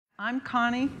I'm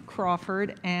Connie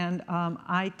Crawford, and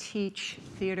I teach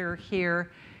theater here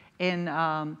in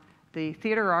the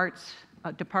Theater Arts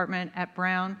department at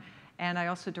Brown, and I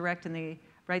also direct in the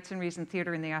Rights and Reason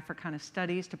Theater in the Africana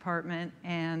Studies department.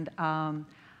 And I'm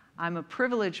a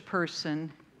privileged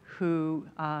person who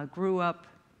grew up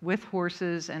with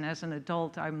horses, and as an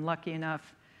adult, I'm lucky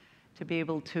enough to be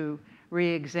able to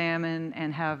re-examine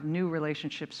and have new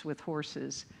relationships with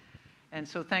horses. And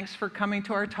so thanks for coming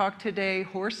to our talk today.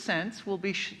 Horse Sense will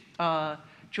be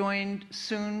joined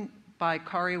soon by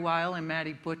Kari, Weil, and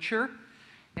Maddy Butcher.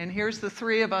 And here's the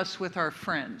three of us with our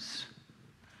friends.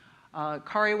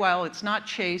 Kari, Weil, it's not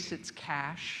Chase, it's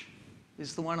Cash,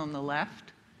 is the one on the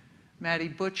left. Maddy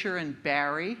Butcher and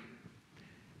Barry,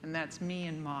 and that's me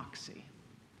and Moxie.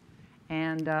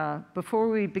 And before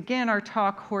we begin our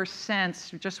talk, Horse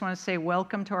Sense, we just want to say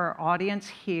welcome to our audience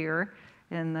here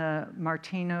in the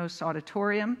Martinos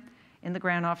Auditorium, in the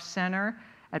Granoff Center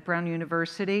at Brown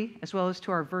University, as well as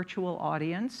to our virtual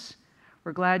audience.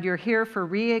 We're glad you're here for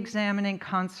Re-Examining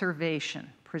Conservation,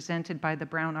 presented by the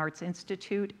Brown Arts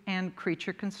Institute and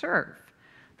Creature Conserve.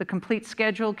 The complete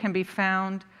schedule can be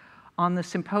found on the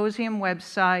symposium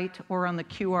website or on the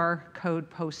QR code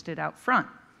posted out front.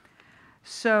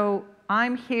 So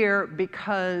I'm here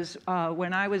because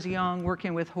when I was young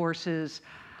working with horses,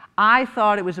 I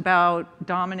thought it was about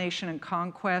domination and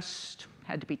conquest,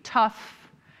 had to be tough,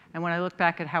 and when I look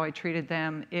back at how I treated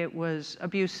them, it was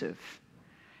abusive.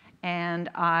 And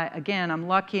again, I'm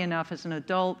lucky enough as an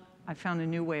adult, I found a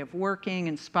new way of working,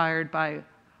 inspired by a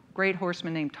great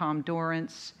horseman named Tom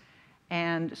Dorrance.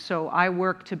 And so I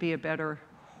work to be a better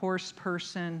horse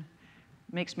person,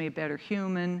 makes me a better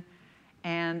human.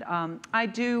 And I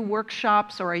do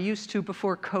workshops, or I used to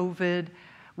before COVID,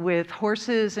 with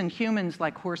horses and humans,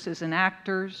 like horses and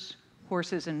actors,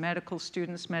 horses and medical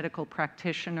students, medical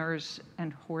practitioners,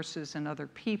 and horses and other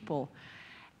people.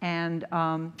 And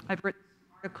I've written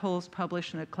articles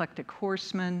published in Eclectic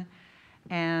Horseman.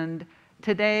 And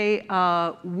today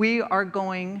we are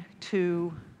going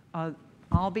to,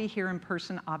 I'll be here in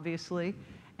person, obviously,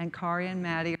 and Kari and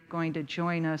Maddy are going to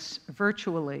join us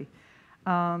virtually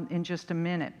in just a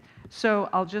minute. So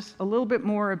I'll just a little bit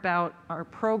more about our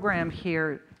program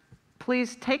here.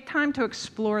 Please take time to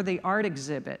explore the art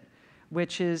exhibit,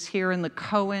 which is here in the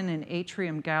Cohen and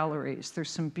Atrium galleries. There's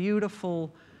some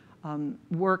beautiful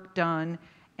work done,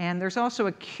 and there's also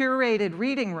a curated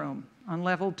reading room on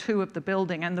level 2 of the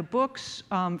building. And the books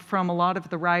from a lot of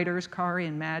the writers, Kari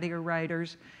and Maddy are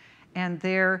writers, and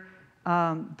they're,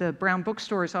 the Brown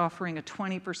Bookstore is offering a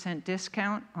 20%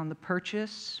 discount on the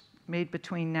purchase made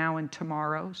between now and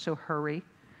tomorrow, so hurry.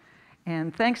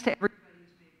 And thanks to everybody who's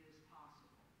made this possible,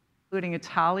 including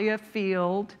Talia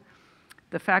Field,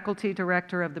 the faculty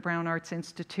director of the Brown Arts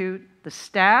Institute, the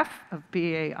staff of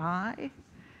BAI,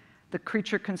 the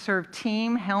Creature Conserve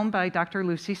team helmed by Dr.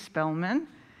 Lucy Spellman,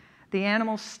 the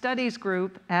Animal Studies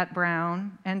group at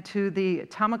Brown, and to the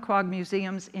Tamaquag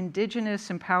Museum's Indigenous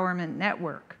Empowerment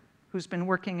Network, who's been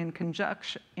working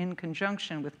in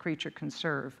conjunction with Creature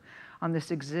Conserve on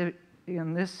this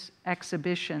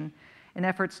exhibition in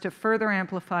efforts to further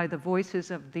amplify the voices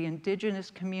of the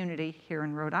indigenous community here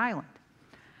in Rhode Island.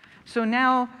 So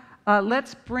now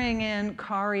let's bring in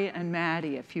Kari and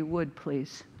Maddy, if you would,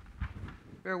 please.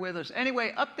 Bear with us.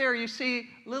 Anyway, up there you see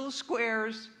little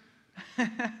squares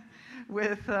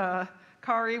with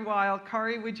Kari, Weil.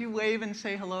 Kari, would you wave and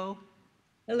say hello?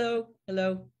 Hello,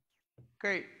 hello.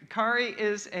 Great. Kari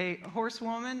is a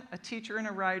horsewoman, a teacher, and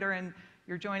a writer, and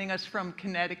you're joining us from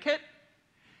Connecticut.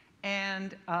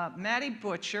 And Maddy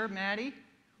Butcher. Maddy,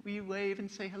 will you wave and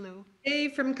say hello? Hey,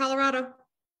 from Colorado.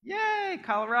 Yay,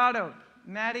 Colorado.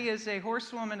 Maddy is a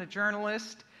horsewoman, a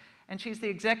journalist, and she's the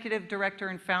executive director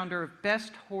and founder of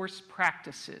Best Horse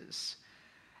Practices.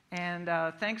 And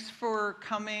thanks for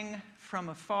coming from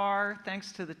afar.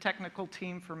 Thanks to the technical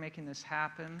team for making this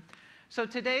happen. So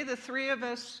today, the three of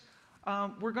us,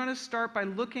 we're going to start by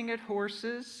looking at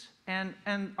horses. And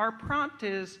our prompt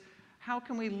is, how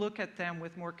can we look at them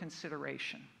with more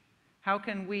consideration? How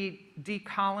can we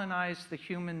decolonize the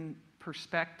human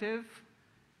perspective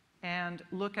and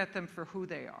look at them for who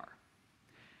they are?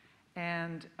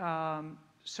 And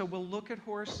so we'll look at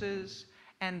horses,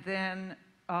 and then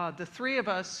the three of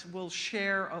us will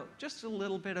share just a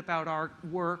little bit about our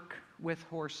work with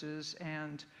horses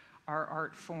and our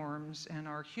art forms and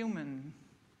our human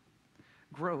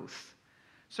growth.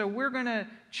 So we're going to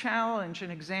challenge and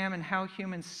examine how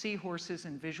humans see horses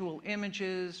in visual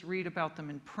images, read about them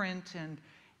in print, and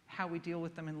how we deal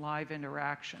with them in live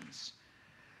interactions.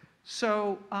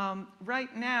 So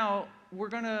right now, we're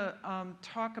going to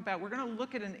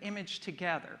look at an image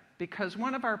together, because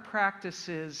one of my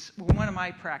practices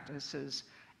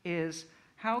is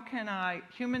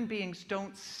human beings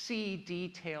don't see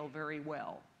detail very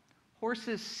well.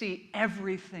 Horses see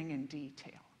everything in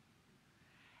detail.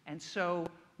 And so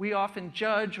we often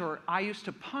judge, or I used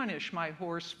to punish my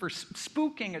horse for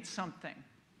spooking at something,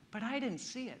 but I didn't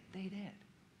see it, they did.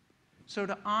 So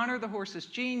to honor the horse's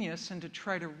genius and to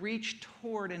try to reach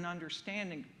toward an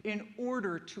understanding in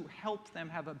order to help them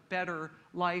have a better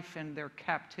life in their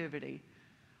captivity,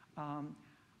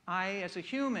 I, as a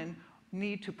human,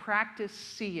 need to practice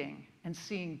seeing and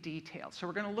seeing detail. So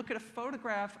we're going to look at a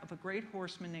photograph of a great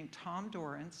horseman named Tom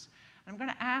Dorrance. And I'm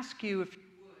going to ask you, if you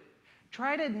would,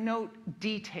 try to note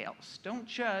details. Don't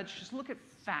judge, just look at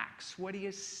facts. What do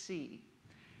you see?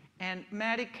 And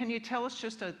Maddy, can you tell us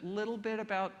just a little bit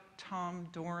about Tom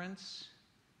Dorrance?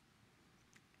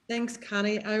 Thanks,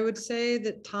 Connie. I would say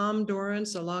that Tom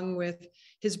Dorrance, along with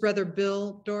his brother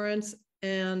Bill Dorrance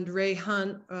and Ray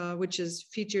Hunt, which is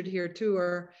featured here too,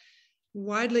 are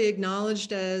widely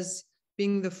acknowledged as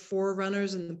being the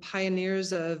forerunners and the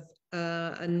pioneers of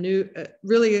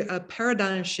really a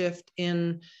paradigm shift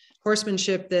in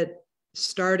horsemanship that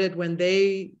started when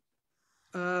they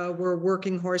were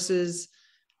working horses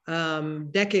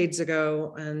decades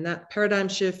ago. And that paradigm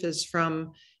shift is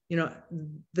from,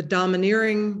 the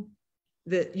domineering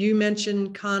that you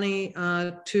mentioned, Connie,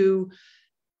 to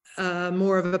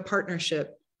more of a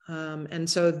partnership. And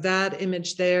so that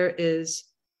image there is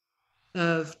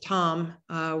of Tom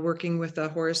working with a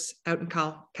horse out in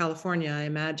California, I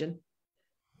imagine.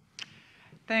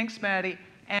 Thanks, Maddy.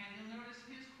 And you'll notice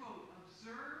his quote,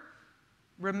 observe,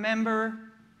 remember,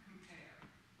 compare.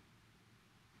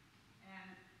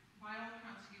 And by all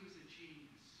accounts, he was a genius.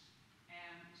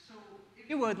 And so if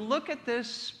you would, look at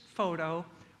this photo.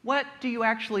 What do you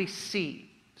actually see?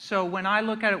 So when I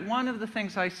look at it, one of the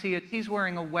things I see is he's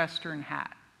wearing a Western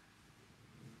hat.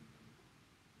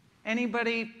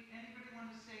 Anybody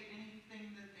want to say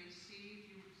anything that they see?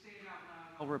 If you say it out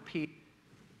loud, I'll repeat.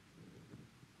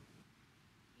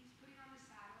 He's putting on the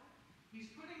saddle. He's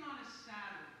putting on a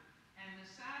saddle, and the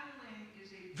saddling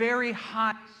is a very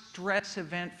high stress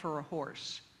event for a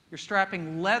horse. You're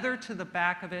strapping leather to the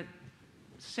back of it,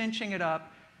 cinching it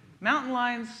up. Mountain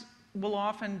lions will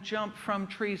often jump from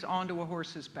trees onto a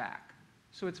horse's back.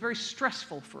 So it's very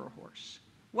stressful for a horse.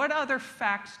 What other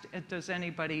facts does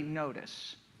anybody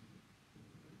notice?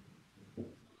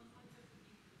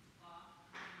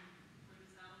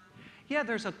 Yeah,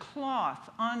 there's a cloth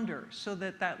under so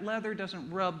that that leather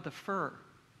doesn't rub the fur.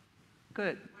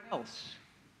 Good. What else?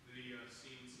 The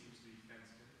scene seems to be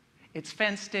fenced in. It's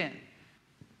fenced in.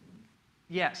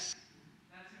 Yes.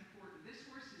 That's important. This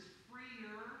horse is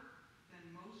freer than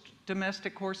most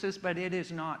domestic horses, but it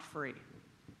is not free.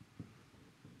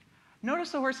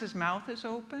 Notice the horse's mouth is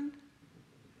open.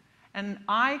 And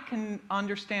I can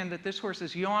understand that this horse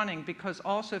is yawning because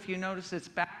also, if you notice, its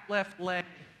back left leg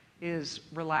is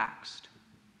relaxed.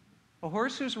 A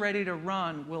horse who's ready to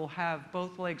run will have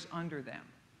both legs under them.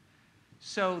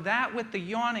 So that with the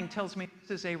yawning tells me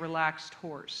this is a relaxed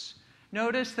horse.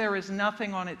 Notice there is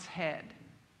nothing on its head.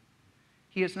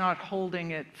 He is not holding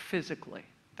it physically.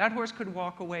 That horse could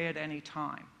walk away at any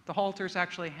time. The halter is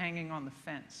actually hanging on the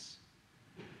fence.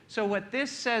 So what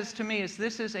this says to me is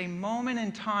this is a moment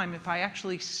in time, if I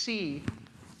actually see,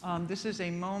 this is a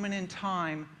moment in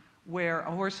time where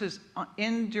a horse is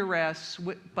in duress,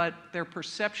 but their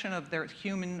perception of their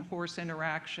human-horse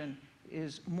interaction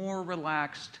is more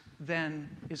relaxed than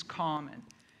is common.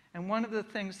 And one of the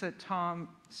things that Tom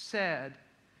said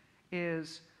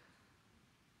is,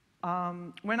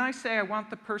 when I say I want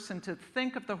the person to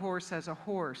think of the horse as a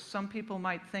horse, some people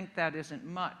might think that isn't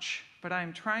much, but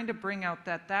I'm trying to bring out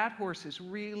that that horse is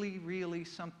really, really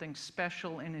something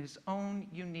special in his own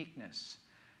uniqueness.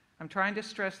 I'm trying to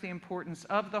stress the importance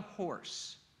of the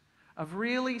horse, of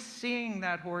really seeing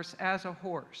that horse as a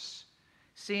horse,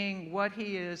 seeing what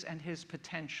he is and his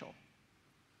potential.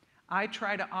 I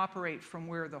try to operate from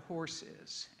where the horse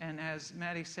is. And as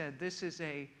Maddy said, this is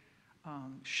a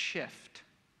shift.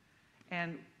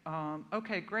 And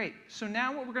okay, great. So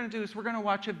now what we're going to do is we're going to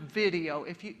watch a video.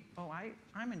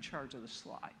 I'm in charge of the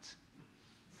slides.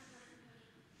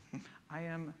 I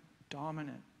am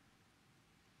dominant.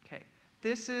 Okay.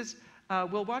 This is,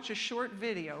 we'll watch a short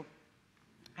video.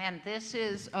 And this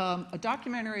is a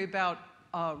documentary about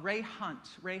Ray Hunt.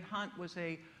 Ray Hunt was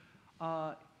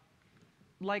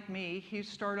like me, he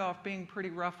started off being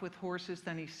pretty rough with horses,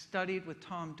 then he studied with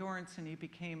Tom Dorrance, and he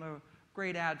became a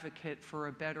great advocate for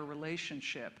a better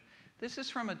relationship. This is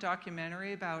from a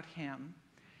documentary about him,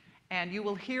 and you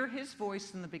will hear his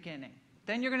voice in the beginning.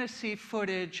 Then you're going to see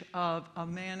footage of a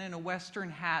man in a Western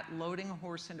hat loading a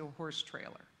horse into a horse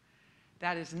trailer.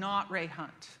 That is not Ray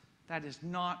Hunt. That is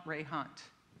not Ray Hunt.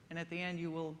 And at the end,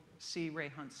 you will see Ray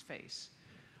Hunt's face.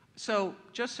 So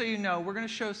just so you know, we're going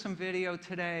to show some video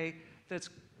today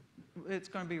it's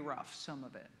going to be rough, some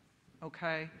of it,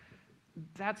 okay?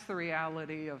 That's the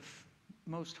reality of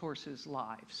most horses'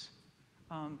 lives.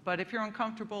 But if you're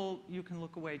uncomfortable, you can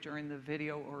look away during the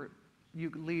video or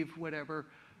you leave whatever,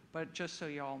 but just so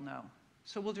you all know.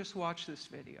 So we'll just watch this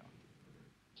video.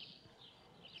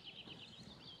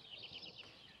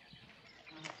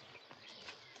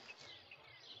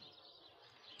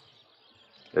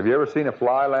 Have you ever seen a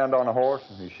fly land on a horse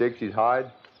and he shakes his hide?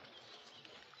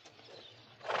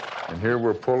 And here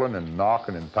we're pulling and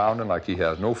knocking and pounding like he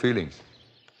has no feelings.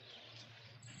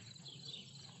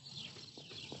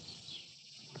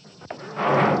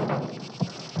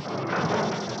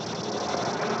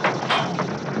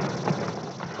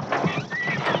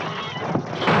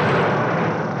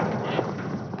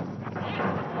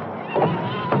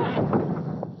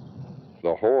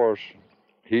 The horse,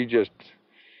 he just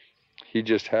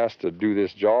has to do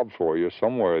this job for you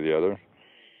somewhere or the other.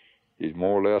 He's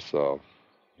more or less,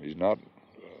 he's not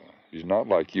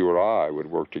like you or I would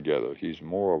work together. He's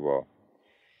more of a,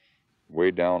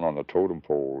 way down on the totem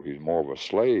pole, he's more of a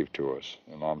slave to us.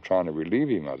 And I'm trying to relieve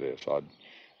him of this.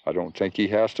 I don't think he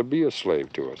has to be a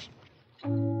slave to us.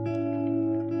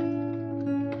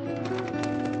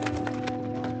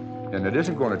 And it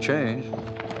isn't going to change,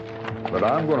 but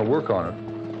I'm going to work on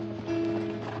it.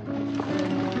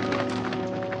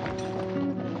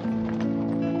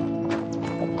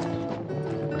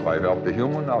 If I help the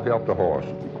human, I'll help the horse.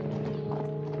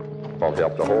 If I'll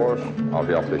help the horse, I'll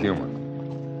help the human.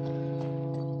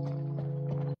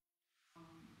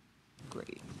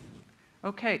 Great.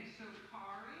 Okay, so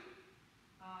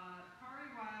Kari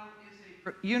Weil is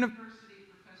a university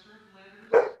professor of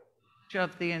letters,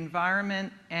 of the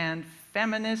environment and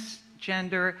feminist,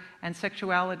 gender, and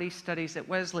sexuality studies at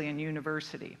Wesleyan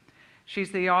University.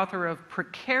 She's the author of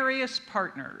Precarious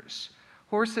Partners,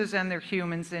 Horses and Their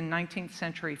Humans in 19th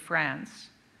Century France,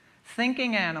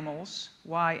 Thinking Animals,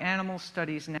 Why Animal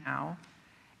Studies Now,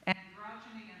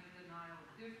 Androgyny and the Denial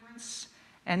of Difference,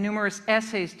 and numerous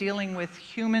essays dealing with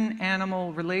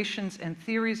human-animal relations and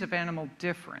theories of animal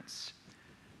difference.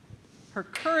 Her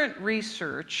current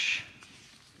research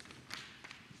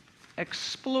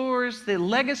explores the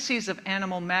legacies of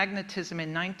animal magnetism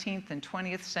in 19th and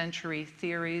 20th century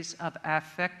theories of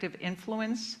affective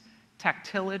influence,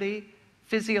 tactility,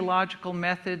 physiological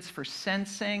methods for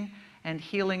sensing and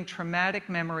healing traumatic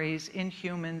memories in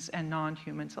humans and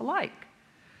non-humans alike.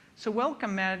 So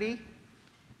welcome, Maddy.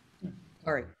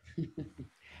 Kari.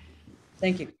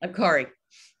 Thank you. I'm Kari.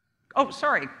 Oh,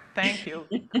 sorry. Thank you,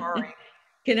 Kari.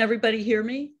 Can everybody hear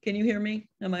me? Can you hear me?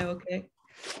 Am I okay?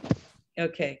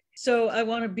 Okay. So I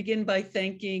want to begin by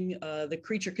thanking the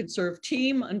Creature Conserve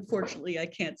team. Unfortunately, I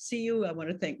can't see you. I want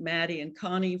to thank Maddy and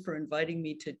Connie for inviting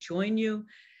me to join you.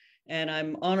 And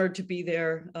I'm honored to be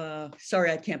there.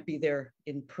 Sorry, I can't be there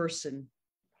in person.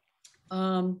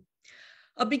 I'll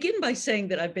begin by saying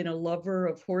that I've been a lover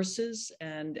of horses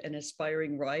and an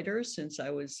aspiring rider since I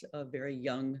was a very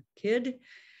young kid.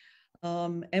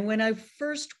 And when I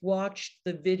first watched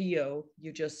the video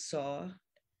you just saw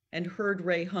and heard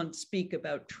Ray Hunt speak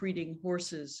about treating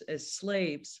horses as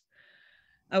slaves,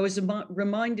 I was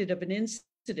reminded of an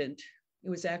incident. It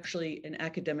was actually an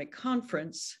academic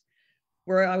conference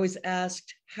where I was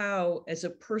asked how, as a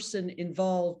person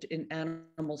involved in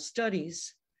animal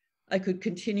studies, I could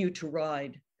continue to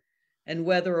ride, and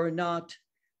whether or not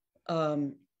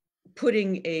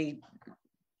putting a,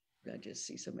 I just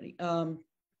see somebody, how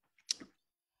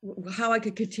I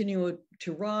could continue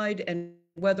to ride, and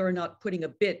whether or not putting a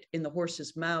bit in the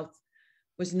horse's mouth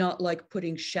was not like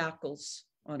putting shackles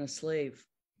on a slave.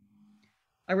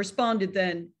 I responded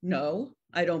then, no,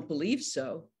 I don't believe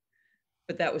so.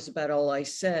 But that was about all I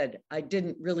said. I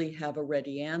didn't really have a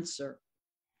ready answer,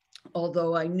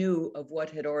 although I knew of what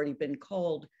had already been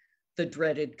called the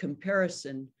dreaded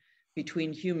comparison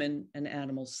between human and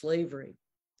animal slavery.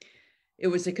 It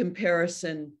was a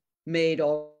comparison made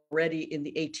already in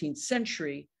the 18th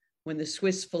century when the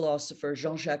Swiss philosopher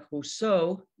Jean-Jacques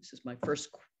Rousseau, this is my first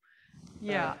quote.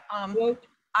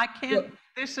 I can't,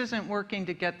 this isn't working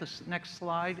to get this next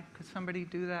slide. Could somebody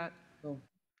do that? Oh.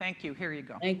 Thank you, here you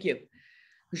go. Thank you.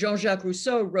 Jean-Jacques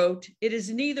Rousseau wrote, "It is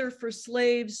neither for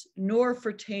slaves nor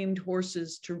for tamed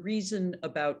horses to reason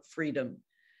about freedom.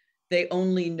 They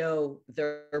only know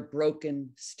their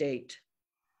broken state."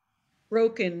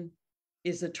 Broken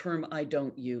is a term I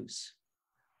don't use.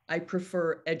 I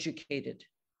prefer educated.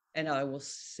 and I will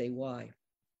say why.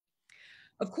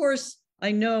 Of course,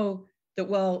 I know that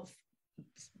while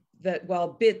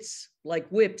bits like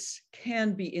whips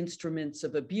can be instruments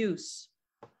of abuse,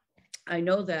 I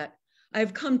know that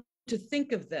I've come to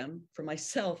think of them for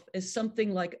myself as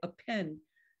something like a pen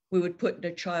we would put in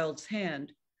a child's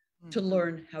hand to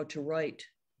learn how to write.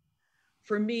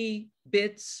 For me,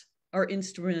 bits are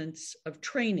instruments of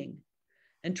training,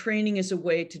 and training is a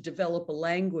way to develop a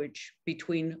language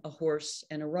between a horse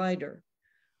and a rider,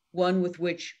 one with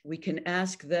which we can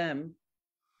ask them,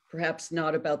 perhaps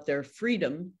not about their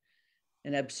freedom,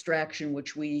 an abstraction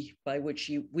by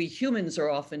which we humans are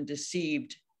often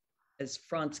deceived, as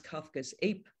Franz Kafka's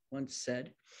ape once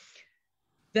said,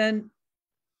 then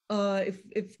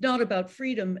if not about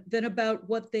freedom, then about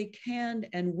what they can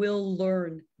and will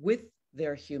learn with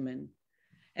their human.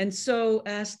 And so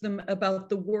ask them about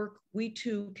the work we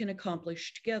too can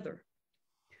accomplish together.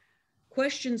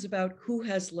 Questions about who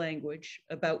has language,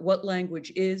 about what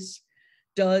language is,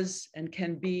 does, and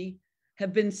can be,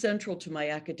 have been central to my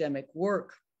academic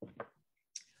work.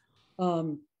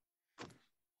 My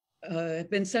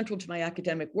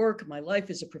life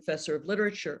as a professor of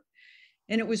literature.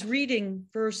 And it was reading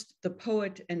first the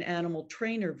poet and animal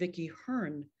trainer, Vicky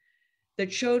Hearn,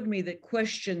 that showed me that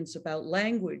questions about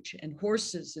language and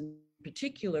horses in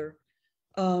particular,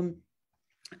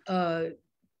 that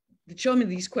showed me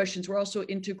these questions were also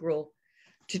integral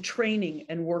to training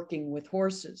and working with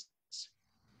horses.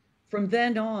 From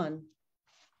then on,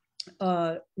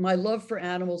 my love for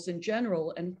animals in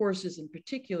general and horses in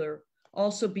particular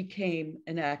also became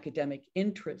an academic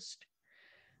interest.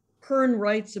 Hearn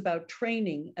writes about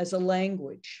training as a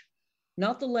language,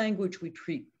 not the language we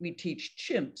teach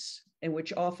chimps, and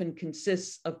which often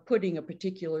consists of putting a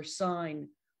particular sign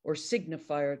or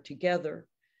signifier together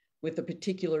with a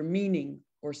particular meaning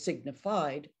or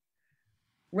signified.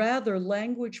 Rather,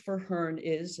 language for Hearn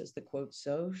is, as the quote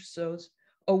shows,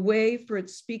 a way for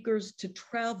its speakers to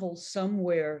travel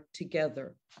somewhere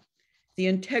together. The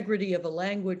integrity of a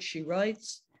language, she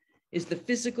writes, is the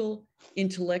physical,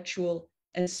 intellectual,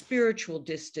 and spiritual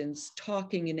distance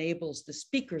talking enables the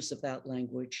speakers of that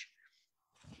language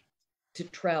to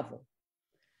travel.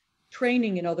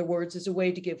 Training, in other words, is a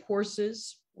way to give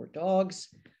horses or dogs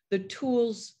the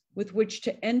tools with which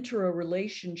to enter a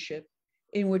relationship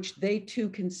in which they too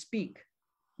can speak,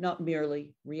 not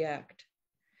merely react.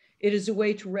 It is a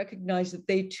way to recognize that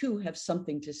they too have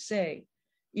something to say,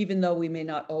 even though we may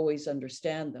not always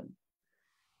understand them.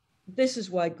 This is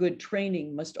why good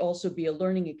training must also be a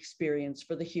learning experience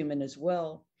for the human as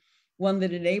well, one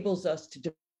that enables us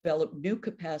to develop new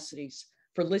capacities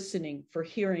for listening, for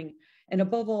hearing, and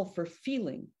above all for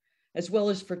feeling, as well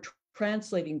as for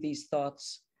translating these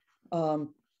thoughts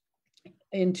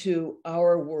into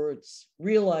our words,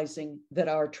 realizing that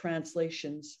our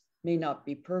translations may not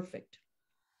be perfect.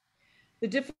 The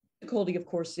difficulty, of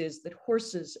course, is that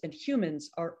horses and humans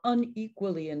are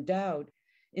unequally endowed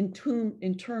in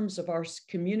terms of our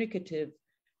communicative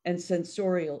and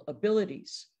sensorial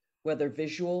abilities, whether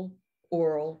visual,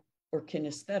 oral, or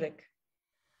kinesthetic.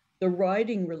 The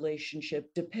riding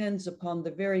relationship depends upon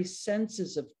the very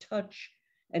senses of touch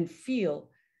and feel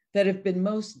that have been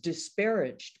most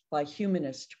disparaged by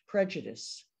humanist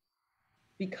prejudice.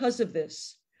 Because of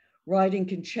this, riding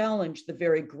can challenge the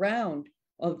very grounds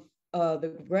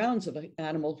of an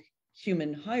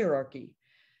animal-human hierarchy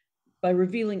by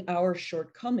revealing our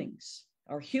shortcomings,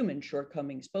 our human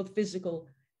shortcomings, both physical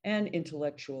and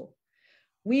intellectual.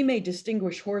 We may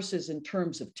distinguish horses in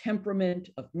terms of temperament,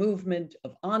 of movement,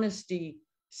 of honesty,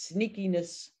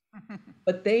 sneakiness,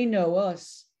 but they know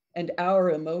us and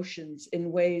our emotions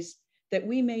in ways that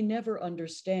we may never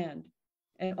understand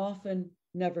and often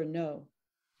never know.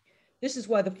 This is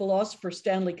why the philosopher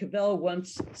Stanley Cavell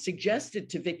once suggested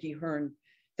to Vicky Hearn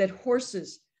that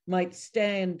horses might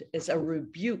stand as a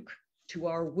rebuke to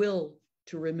our will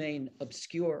to remain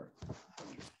obscure.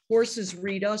 Horses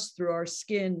read us through our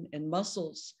skin and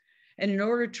muscles, and in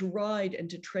order to ride and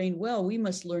to train well, we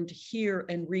must learn to hear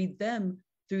and read them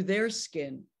through their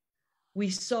skin. We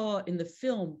saw in the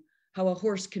film how a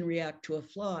horse can react to a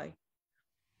fly.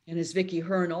 And as Vicky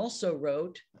Hearn also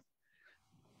wrote,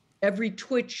 every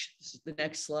twitch, this is the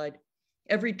next slide,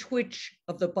 every twitch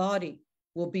of the body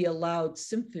will be a loud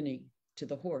symphony to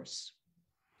the horse.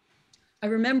 I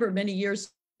remember many years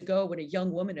ago when a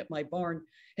young woman at my barn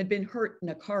had been hurt in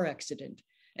a car accident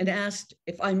and asked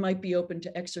if I might be open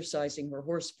to exercising her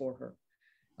horse for her,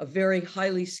 a very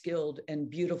highly skilled and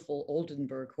beautiful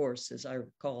Oldenburg horse, as I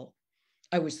recall.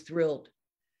 I was thrilled.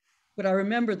 But I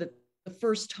remember that the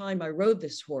first time I rode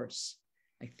this horse,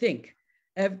 I think,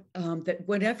 that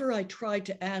whenever I tried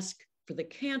to ask for the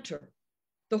canter,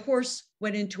 the horse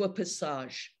went into a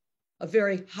passage, a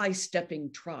very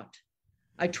high-stepping trot.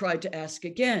 I tried to ask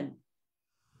again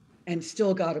and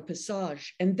still got a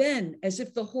passage. And then, as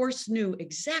if the horse knew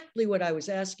exactly what I was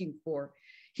asking for,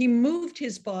 he moved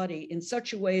his body in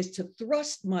such a way as to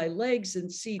thrust my legs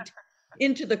and seat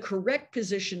into the correct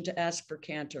position to ask for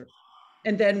canter.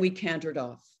 And then we cantered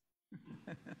off.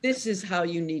 This is how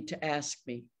you need to ask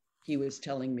me, he was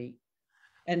telling me.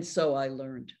 And so I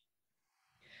learned.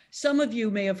 Some of you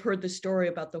may have heard the story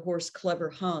about the horse Clever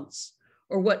Hans,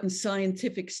 or what in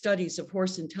scientific studies of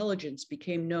horse intelligence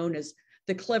became known as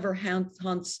the Clever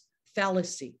Hans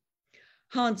fallacy.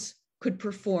 Hans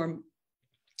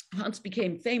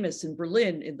became famous in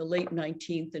Berlin in the late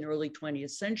 19th and early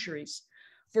 20th centuries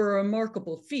for a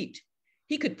remarkable feat.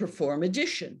 He could perform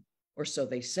addition, or so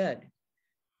they said.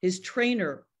 His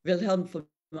trainer, Wilhelm von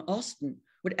Osten,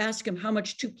 would ask him how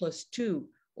much 2 + 2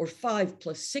 or 5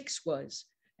 + 6 was,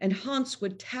 and Hans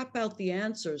would tap out the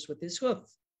answers with his hoof.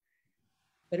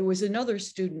 But it was another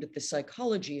student at the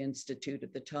Psychology Institute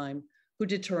at the time who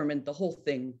determined the whole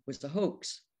thing was a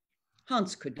hoax.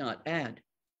 Hans could not add,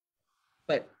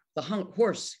 but the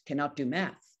horse cannot do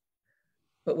math.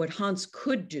 But what Hans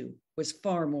could do was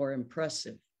far more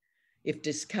impressive, if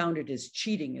discounted as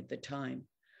cheating at the time.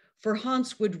 For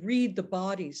Hans would read the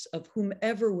bodies of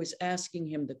whomever was asking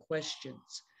him the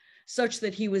questions, such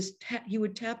that he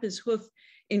would tap his hoof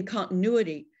in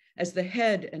continuity as the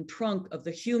head and trunk of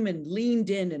the human leaned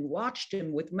in and watched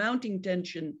him with mounting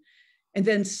tension. And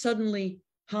then suddenly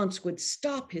Hans would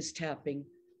stop his tapping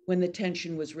when the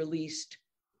tension was released.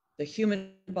 The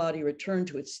human body returned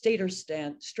to its straighter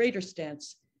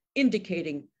stance,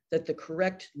 indicating that the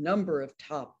correct number of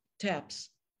taps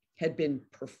had been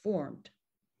performed.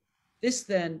 This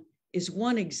then is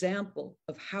one example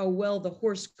of how well the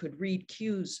horse could read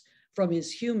cues from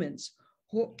his humans,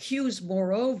 cues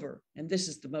moreover, and this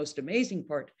is the most amazing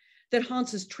part, that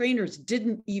Hans's trainers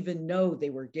didn't even know they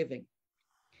were giving.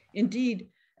 Indeed,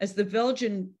 as the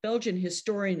Belgian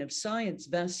historian of science,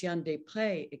 Vinciane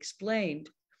Després, explained,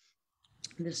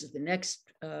 this is the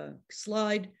next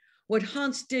slide, what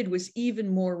Hans did was even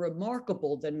more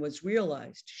remarkable than was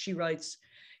realized. She writes,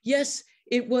 yes,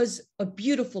 it was a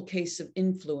beautiful case of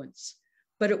influence,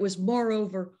 but it was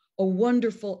moreover a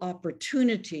wonderful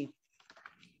opportunity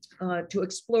to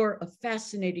explore a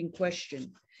fascinating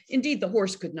question. Indeed, the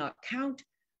horse could not count,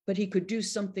 but he could do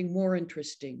something more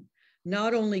interesting.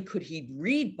 Not only could he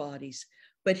read bodies,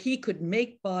 but he could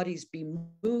make bodies be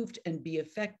moved and be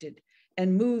affected,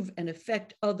 and move and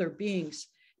affect other beings,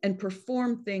 and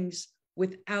perform things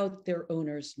without their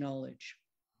owner's knowledge.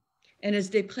 And as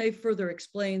Després further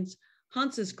explains,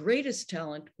 Hans's greatest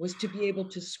talent was to be able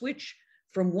to switch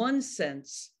from one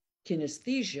sense,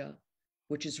 kinesthesia,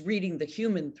 which is reading the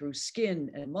human through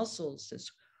skin and muscles, as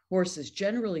horses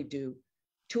generally do,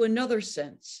 to another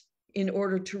sense in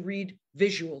order to read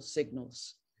visual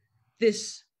signals.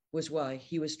 This was why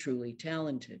he was truly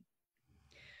talented.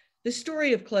 The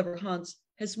story of Clever Hans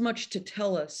has much to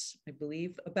tell us, I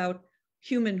believe, about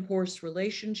human-horse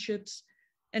relationships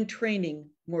and training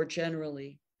more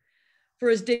generally. For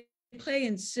as Després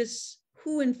insists,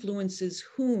 who influences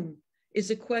whom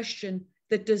is a question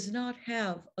that does not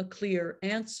have a clear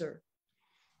answer.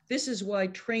 This is why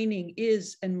training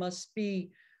is and must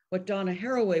be what Donna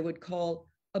Haraway would call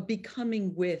a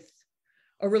becoming with,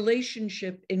 a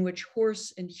relationship in which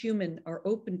horse and human are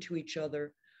open to each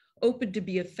other, open to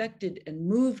be affected and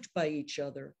moved by each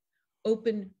other,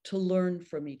 open to learn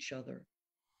from each other.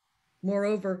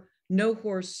 Moreover, no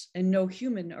horse and no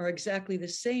human are exactly the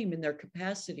same in their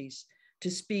capacities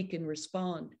to speak and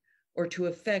respond, or to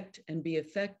affect and be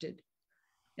affected.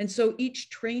 And so each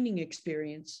training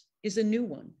experience is a new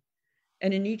one.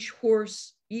 And in each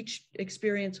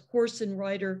experience, horse and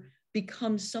rider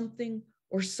become something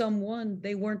or someone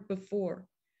they weren't before,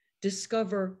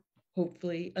 discover,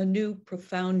 hopefully, a new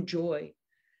profound joy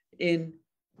in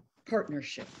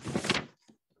partnership.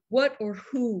 What or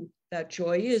who that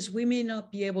joy is, we may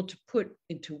not be able to put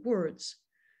into words,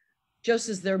 just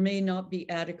as there may not be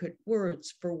adequate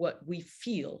words for what we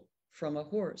feel from a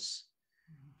horse.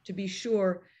 To be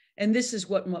sure, and this is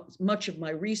what much of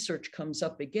my research comes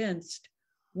up against,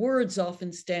 words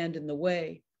often stand in the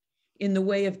way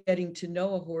of getting to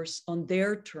know a horse on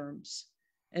their terms,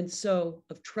 and so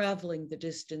of traveling the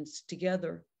distance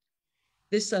together.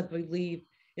 This, I believe,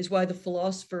 is why the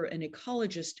philosopher and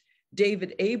ecologist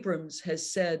David Abrams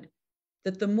has said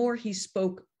that the more he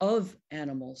spoke of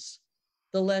animals,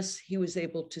 the less he was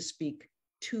able to speak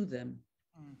to them.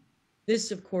 This,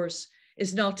 of course,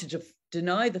 is not to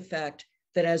deny the fact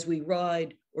that as we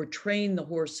ride or train the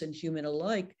horse and human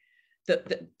alike,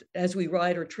 as we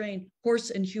ride or train,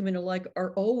 horse and human alike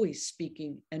are always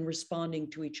speaking and responding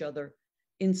to each other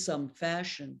in some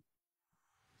fashion.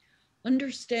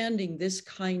 Understanding this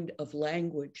kind of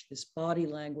language, this body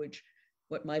language,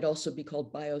 what might also be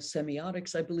called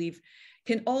biosemiotics, I believe,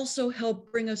 can also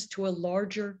help bring us to a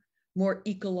larger, more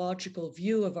ecological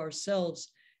view of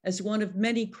ourselves as one of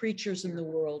many creatures in the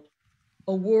world,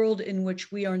 a world in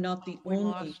which we are not the We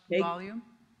only lost volume.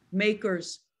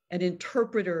 makers and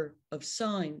interpreter of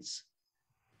signs,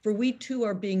 for we too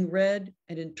are being read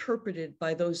and interpreted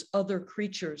by those other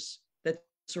creatures that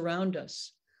surround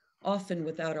us, often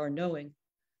without our knowing.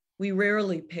 We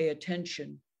rarely pay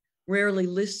attention, rarely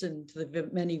listen to the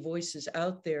many voices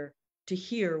out there to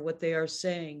hear what they are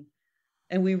saying,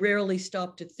 and we rarely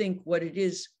stop to think what it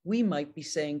is we might be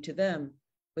saying to them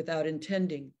without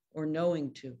intending or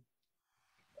knowing to,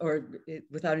 or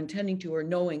without intending to or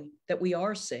knowing that we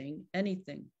are saying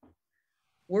anything.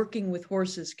 Working with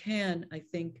horses can, I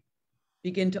think,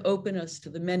 begin to open us to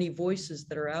the many voices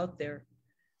that are out there,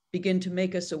 begin to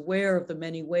make us aware of the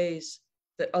many ways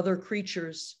that other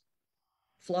creatures,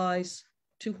 flies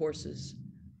to horses,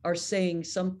 are saying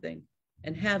something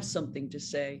and have something to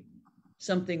say,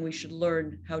 something we should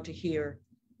learn how to hear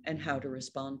and how to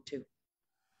respond to.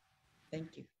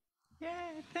 Thank you. Yay,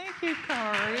 thank you,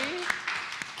 Kari.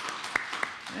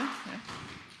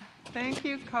 Thank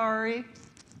you, Kari.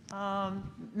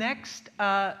 Next,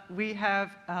 we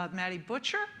have Maddy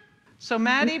Butcher. So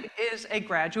Maddy is a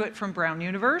graduate from Brown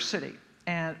University,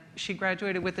 and she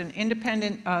graduated with an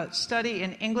independent study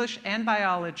in English and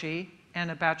biology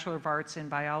and a Bachelor of Arts in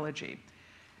biology.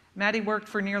 Maddy worked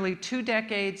for nearly 2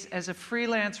 decades as a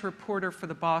freelance reporter for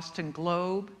the Boston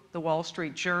Globe, the Wall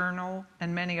Street Journal,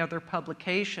 and many other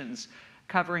publications,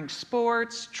 covering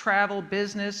sports, travel,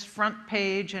 business, front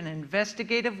page, and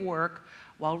investigative work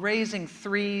while raising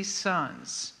 3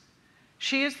 sons.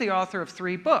 She is the author of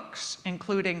 3 books,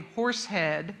 including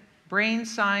Horsehead, Brain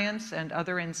Science and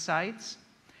Other Insights,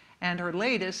 and her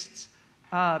latest,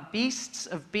 Beasts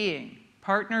of Being,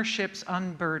 Partnerships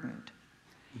Unburdened.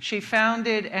 She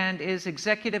founded and is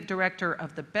executive director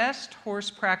of the Best Horse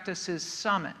Practices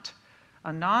Summit, a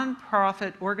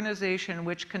nonprofit organization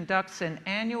which conducts an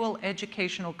annual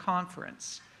educational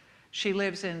conference. She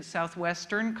lives in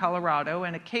southwestern Colorado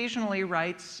and occasionally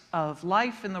writes of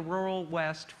life in the rural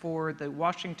West for the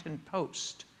Washington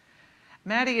Post.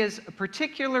 Maddy is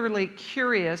particularly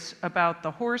curious about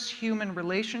the horse-human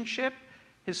relationship,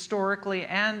 historically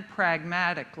and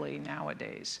pragmatically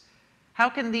nowadays. How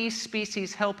can these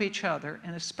species help each other,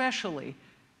 and especially,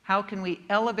 how can we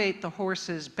elevate the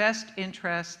horse's best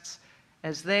interests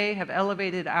as they have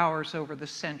elevated ours over the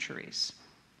centuries?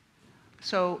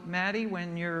 So, Maddy,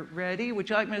 when you're ready, would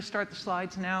you like me to start the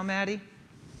slides now, Maddy?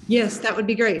 Yes, that would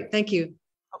be great. Thank you.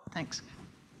 Oh, thanks.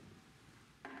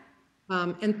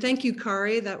 And thank you,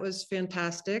 Kari. That was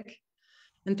fantastic.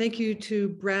 And thank you to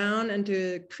Brown and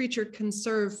to Creature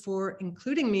Conserve for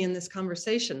including me in this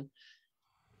conversation.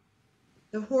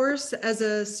 The horse as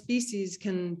a species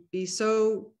can be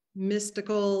so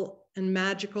mystical and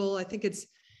magical. I think it's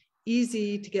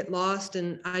easy to get lost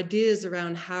in ideas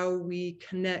around how we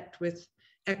connect with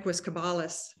Equus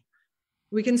caballus.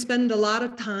 We can spend a lot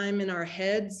of time in our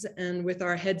heads and with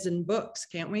our heads in books,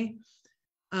 can't we?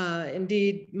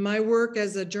 Indeed, my work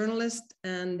as a journalist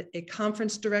and a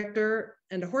conference director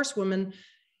and a horsewoman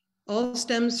all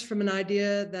stems from an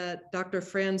idea that Dr.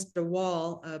 Franz de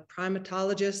Weil, a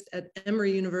primatologist at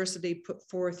Emory University, put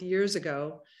forth years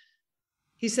ago.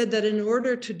 He said that in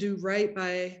order to do right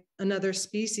by another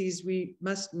species, we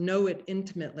must know it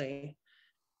intimately.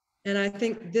 And I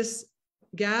think this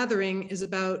gathering is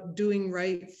about doing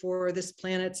right for this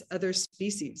planet's other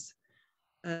species.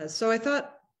 So I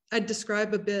thought I'd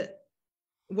describe a bit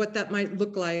what that might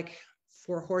look like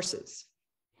for horses.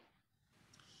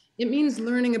 It means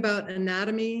learning about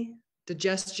anatomy,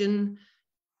 digestion,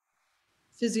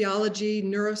 physiology,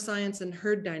 neuroscience, and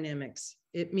herd dynamics.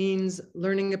 It means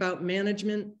learning about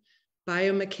management,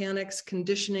 biomechanics,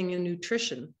 conditioning, and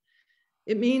nutrition.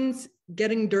 It means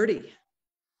getting dirty.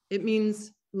 It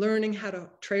means learning how to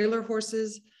trailer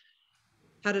horses,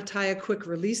 how to tie a quick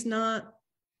release knot.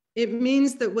 It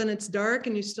means that when it's dark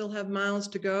and you still have miles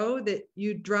to go, that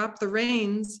you drop the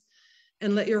reins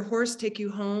and let your horse take you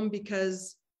home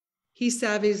because he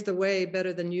savvies the way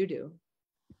better than you do.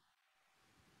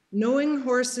 Knowing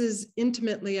horses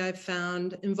intimately, I've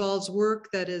found, involves work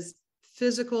that is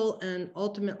physical and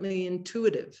ultimately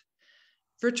intuitive.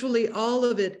 Virtually all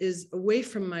of it is away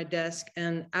from my desk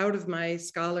and out of my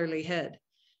scholarly head.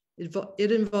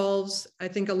 It involves, I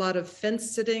think, a lot of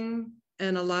fence sitting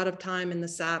and a lot of time in the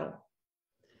saddle.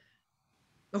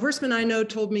 A horseman I know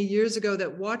told me years ago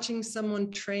that watching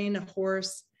someone train a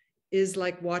horse is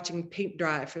like watching paint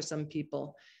dry for some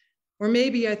people. Or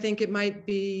maybe I think it might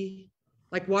be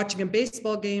like watching a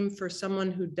baseball game for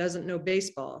someone who doesn't know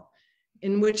baseball,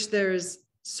 in which there's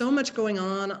so much going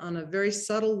on a very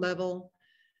subtle level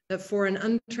that for an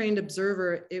untrained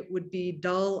observer, it would be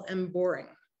dull and boring.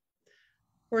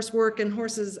 Horse work and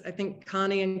horses, I think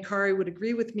Connie and Kari would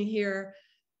agree with me here,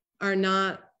 are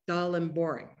not dull and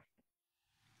boring.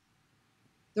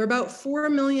 There are about 4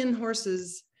 million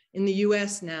horses in the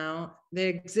US now. They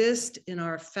exist in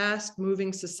our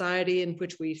fast-moving society in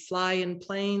which we fly in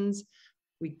planes,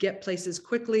 we get places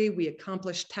quickly, we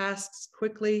accomplish tasks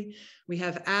quickly, we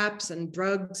have apps and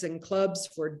drugs and clubs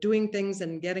for doing things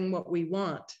and getting what we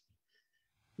want.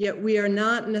 Yet we are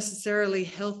not necessarily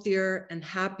healthier and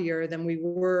happier than we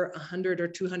were 100 or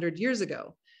 200 years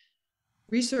ago.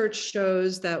 Research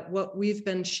shows that what we've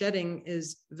been shedding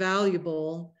is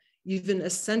valuable, even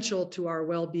essential to our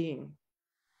well-being.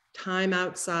 Time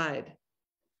outside,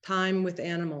 time with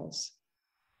animals.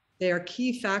 They are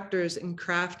key factors in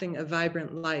crafting a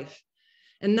vibrant life.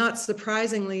 And not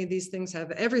surprisingly, these things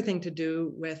have everything to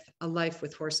do with a life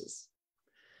with horses.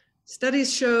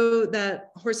 Studies show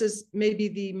that horses may be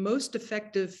the most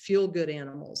effective feel-good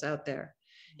animals out there.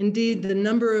 Indeed, the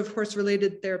number of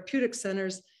horse-related therapeutic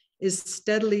centers is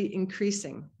steadily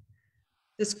increasing.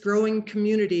 This growing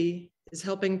community is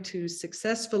helping to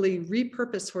successfully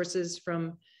repurpose horses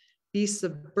from beasts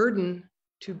of burden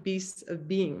to beasts of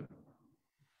being.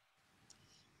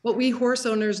 What we horse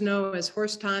owners know as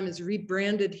horse time is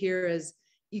rebranded here as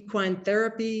equine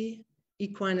therapy,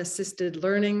 equine assisted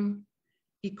learning,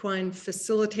 equine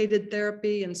facilitated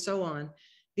therapy, and so on.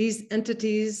 These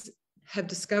entities have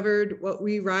discovered what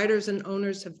we riders and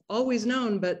owners have always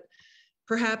known, but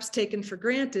perhaps taken for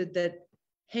granted, that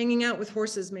hanging out with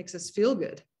horses makes us feel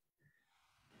good.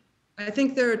 I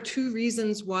think there are 2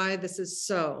 reasons why this is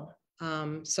so.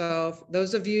 So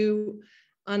those of you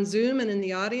on Zoom and in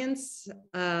the audience,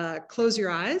 close your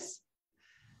eyes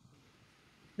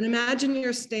and imagine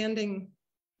you're standing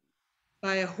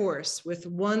by a horse with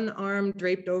one arm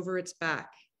draped over its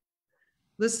back.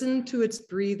 Listen to its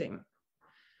breathing.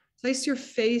 Place your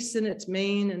face in its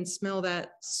mane and smell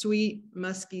that sweet,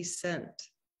 musky scent.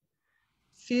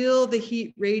 Feel the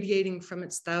heat radiating from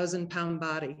its 1,000-pound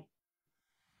body.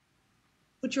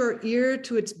 Put your ear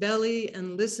to its belly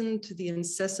and listen to the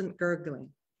incessant gurgling.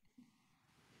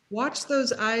 Watch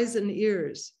those eyes and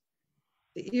ears.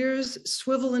 The ears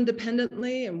swivel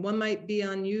independently, and one might be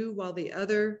on you while the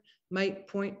other might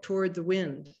point toward the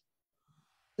wind.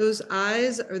 Those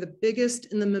eyes are the biggest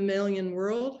in the mammalian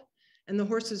world, and the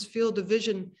horse's field of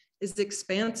vision is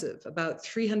expansive, about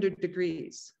 300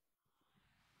 degrees.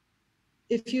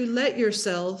 If you let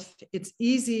yourself, it's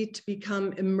easy to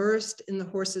become immersed in the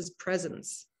horse's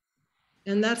presence.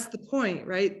 And that's the point,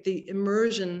 right? The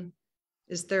immersion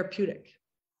is therapeutic.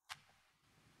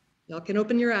 Y'all can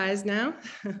open your eyes now.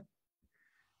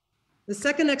 The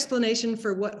second explanation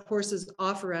for what horses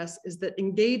offer us is that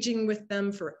engaging with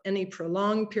them for any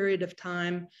prolonged period of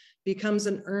time becomes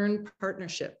an earned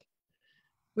partnership.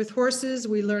 With horses,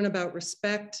 we learn about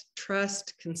respect,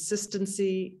 trust,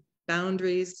 consistency,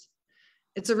 boundaries.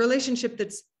 It's a relationship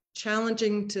that's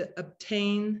challenging to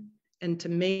obtain and to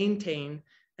maintain,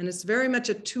 and it's very much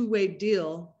a two-way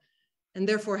deal, and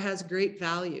therefore has great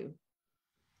value.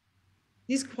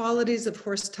 These qualities of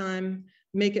horse time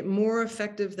make it more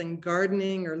effective than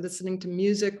gardening or listening to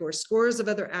music or scores of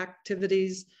other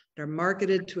activities that are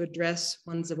marketed to address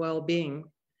one's well-being.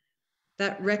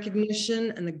 That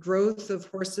recognition and the growth of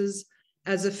horses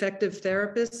as effective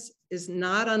therapists is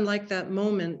not unlike that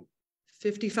moment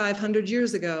 5,500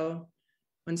 years ago,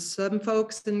 when some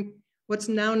folks in what's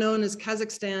now known as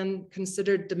Kazakhstan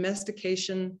considered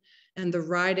domestication and the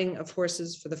riding of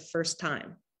horses for the first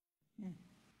time.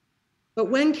 But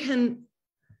when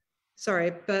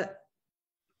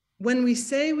we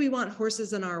say we want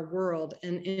horses in our world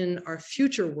and in our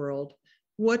future world,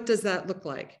 what does that look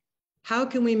like? How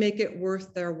can we make it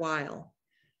worth their while?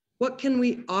 What can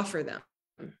we offer them?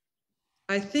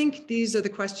 I think these are the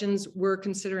questions we're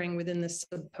considering within this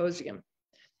symposium.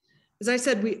 As I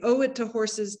said, we owe it to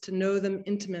horses to know them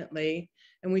intimately,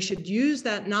 and we should use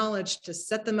that knowledge to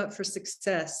set them up for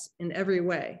success in every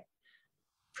way.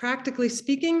 Practically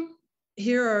speaking,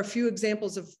 here are a few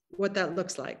examples of what that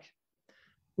looks like.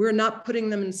 We're not putting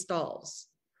them in stalls.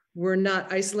 We're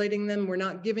not isolating them. We're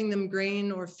not giving them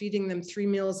grain or feeding them 3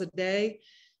 meals a day.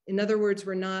 In other words,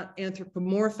 we're not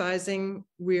anthropomorphizing.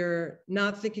 We're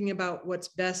not thinking about what's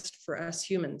best for us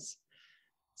humans.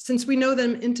 Since we know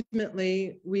them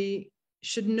intimately, we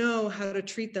should know how to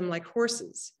treat them like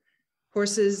horses.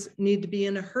 Horses need to be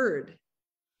in a herd.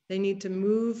 They need to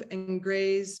move and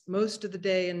graze most of the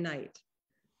day and night.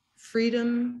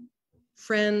 Freedom,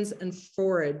 friends, and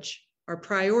forage are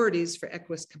priorities for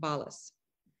Equus cabalistas.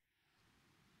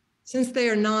 Since they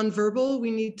are nonverbal,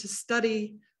 we need to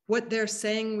study what they're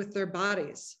saying with their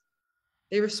bodies.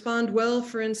 They respond well,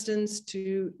 for instance,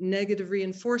 to negative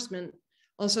reinforcement,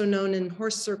 also known in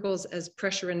horse circles as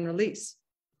pressure and release.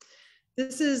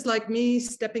 This is like me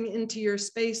stepping into your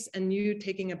space and you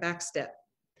taking a back step.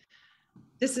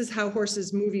 This is how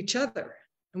horses move each other.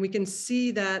 And we can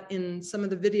see that in some of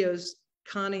the videos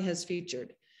Connie has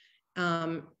featured.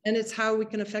 And it's how we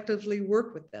can effectively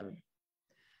work with them.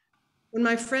 When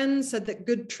my friend said that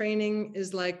good training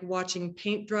is like watching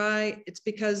paint dry, it's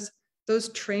because those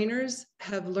trainers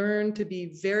have learned to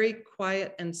be very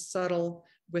quiet and subtle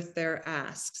with their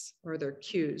asks or their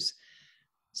cues.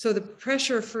 So the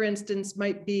pressure, for instance,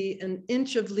 might be an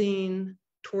inch of lean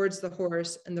towards the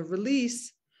horse, and the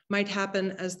release might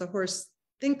happen as the horse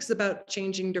thinks about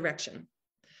changing direction.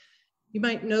 You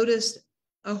might notice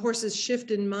a horse's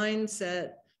shift in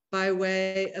mindset by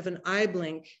way of an eye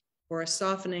blink or a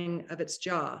softening of its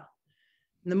jaw.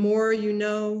 And the more you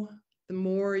know, the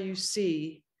more you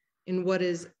see in what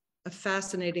is a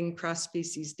fascinating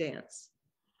cross-species dance.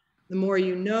 The more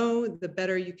you know, the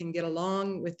better you can get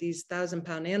along with these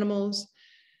 1,000-pound animals,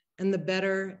 and the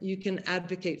better you can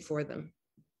advocate for them.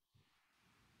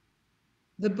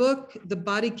 The book, The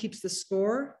Body Keeps the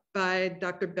Score by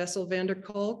Dr. Bessel van der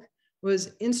Kolk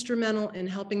was instrumental in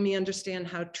helping me understand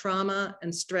how trauma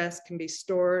and stress can be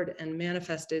stored and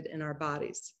manifested in our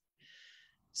bodies.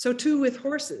 So too with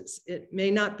horses. It may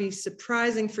not be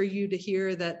surprising for you to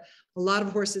hear that a lot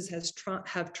of horses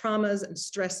have traumas and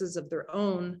stresses of their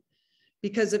own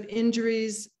because of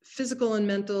injuries, physical and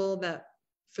mental, that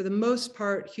for the most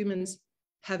part humans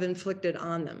have inflicted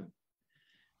on them.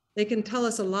 They can tell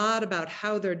us a lot about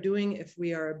how they're doing if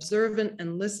we are observant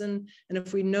and listen, and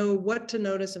if we know what to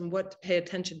notice and what to pay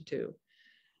attention to,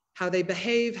 how they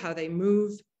behave, how they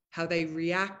move, how they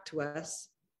react to us.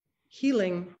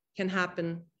 Healing can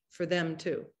happen for them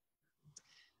too.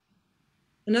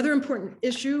 Another important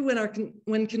issue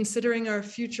when considering our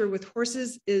future with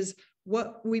horses is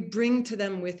what we bring to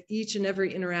them with each and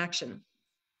every interaction.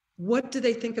 What do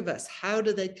they think of us? How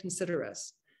do they consider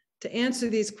us? To answer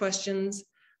these questions,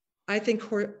 I think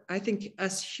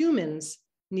us humans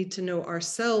need to know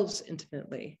ourselves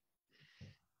intimately.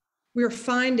 We're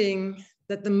finding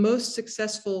that the most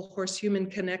successful horse-human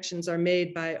connections are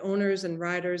made by owners and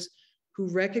riders who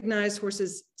recognize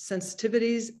horses'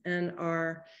 sensitivities and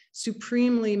are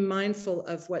supremely mindful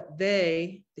of what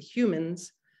they, the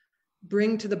humans,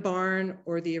 bring to the barn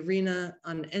or the arena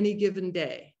on any given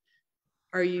day.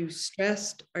 Are you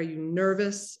stressed? Are you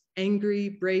nervous, angry,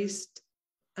 braced,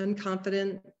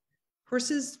 unconfident?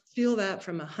 Horses feel that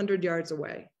from 100 yards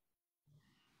away.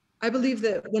 I believe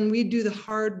that when we do the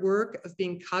hard work of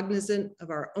being cognizant of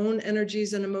our own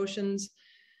energies and emotions,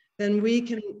 then we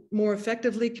can more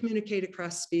effectively communicate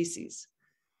across species.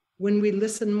 When we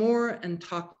listen more and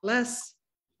talk less,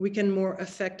 we can more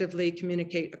effectively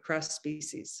communicate across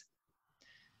species.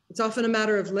 It's often a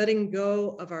matter of letting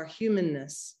go of our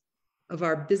humanness, of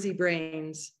our busy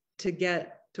brains, to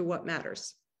get to what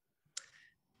matters.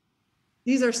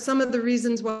 These are some of the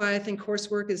reasons why I think horse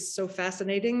work is so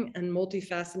fascinating and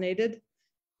multifaceted.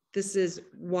 This is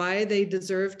why they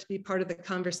deserve to be part of the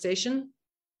conversation.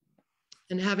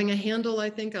 And having a handle, I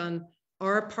think, on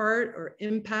our part or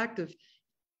impact of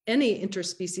any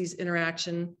interspecies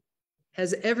interaction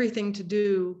has everything to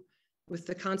do with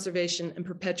the conservation and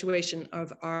perpetuation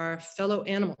of our fellow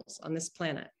animals on this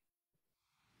planet.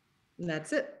 And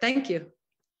that's it. Thank you.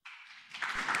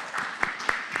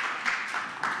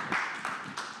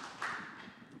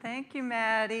 Thank you,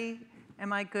 Maddy.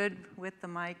 Am I good with the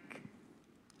mic?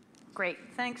 Great.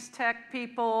 Thanks, tech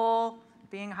people,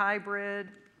 being hybrid.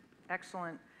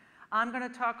 Excellent. I'm going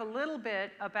to talk a little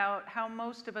bit about how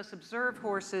most of us observe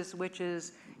horses, which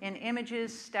is in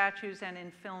images, statues, and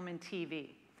in film and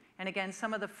TV. And again,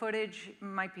 some of the footage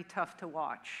might be tough to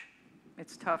watch.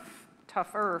 It's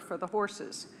tougher for the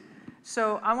horses.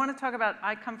 So I want to talk about,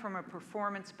 I come from a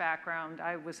performance background.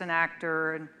 I was an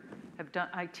actor and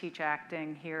I teach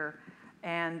acting here.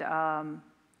 And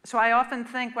so I often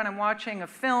think when I'm watching a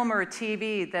film or a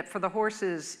TV that for the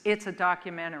horses, it's a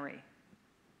documentary.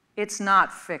 It's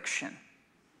not fiction.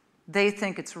 They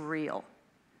think it's real.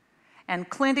 And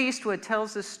Clint Eastwood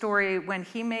tells this story when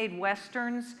he made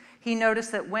Westerns. He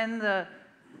noticed that when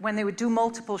they would do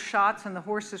multiple shots and the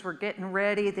horses were getting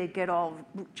ready, they'd get all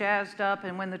jazzed up.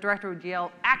 And when the director would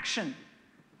yell, action,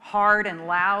 hard and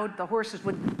loud, the horses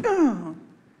would,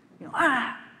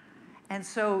 ah. And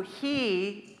so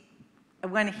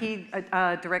when he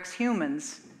directs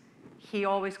humans, he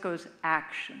always goes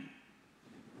action,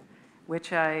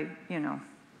 which that's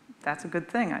a good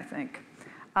thing, I think.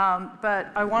 But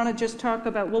I want to just talk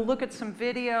about, we'll look at some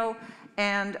video,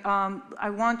 and I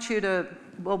want you to,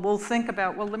 we'll think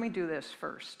about, let me do this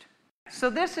first. So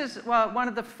this is one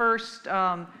of the first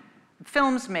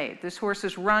films made. This horse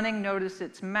is running. Notice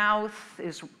its mouth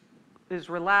is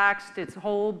relaxed. Its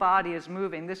whole body is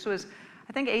moving. This was,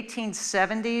 I think,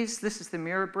 1870s. This is the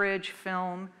Mirror Bridge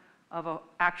film of an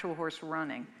actual horse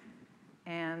running.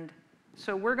 And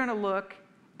so we're going to look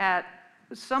at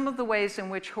some of the ways in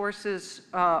which horses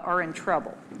are in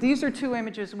trouble. These are two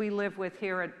images we live with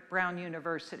here at Brown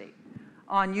University.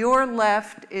 On your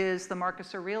left is the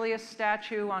Marcus Aurelius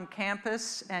statue on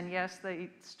campus, and yes, the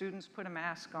students put a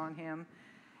mask on him.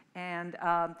 And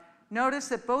notice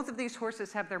that both of these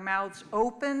horses have their mouths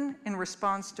open in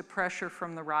response to pressure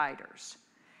from the riders.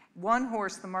 One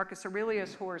horse, the Marcus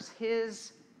Aurelius horse,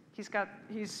 he's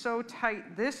so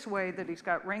tight this way that he's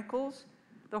got wrinkles.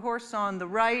 The horse on the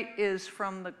right is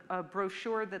from the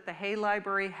brochure that the Hay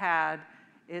Library had.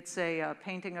 It's a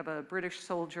painting of a British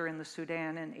soldier in the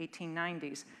Sudan in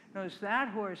 1890s. Notice that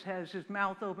horse has his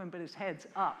mouth open, but his head's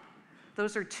up.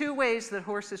 Those are two ways that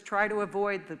horses try to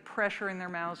avoid the pressure in their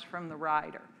mouths from the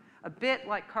rider. A bit,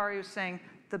 like Kari was saying,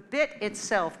 the bit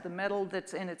itself, the metal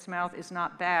that's in its mouth, is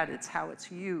not bad. It's how it's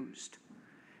used.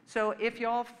 So if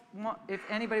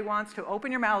anybody wants to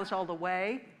open your mouths all the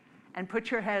way and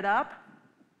put your head up,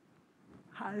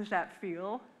 how does that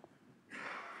feel?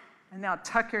 And now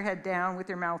tuck your head down with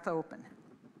your mouth open.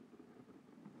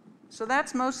 So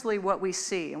that's mostly what we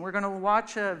see. And we're going to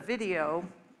watch a video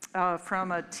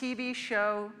from a TV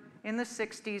show in the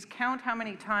 60s. Count how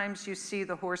many times you see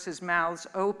the horses' mouths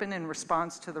open in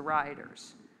response to the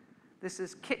riders. This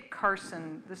is Kit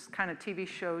Carson, this kind of TV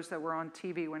shows that were on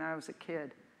TV when I was a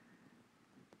kid.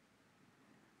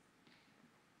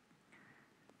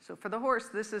 So for the horse,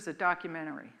 this is a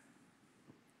documentary.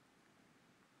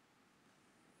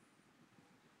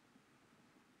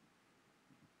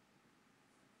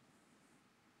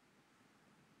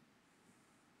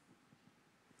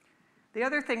 The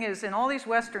other thing is, in all these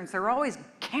Westerns, they're always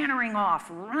cantering off,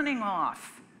 running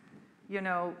off. You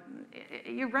know,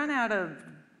 you run out of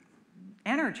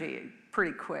energy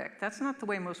pretty quick. That's not the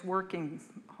way most working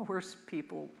horse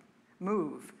people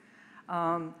move.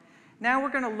 Now we're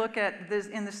going to look at this,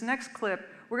 in this next clip,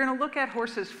 we're going to look at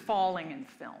horses falling in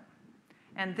film.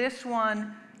 And this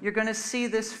one, you're going to see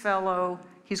this fellow,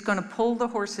 he's going to pull the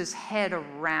horse's head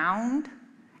around,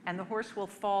 and the horse will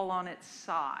fall on its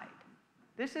side.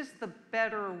 This is the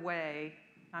better way.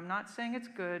 I'm not saying it's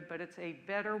good, but it's a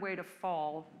better way to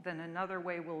fall than another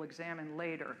way we'll examine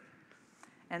later.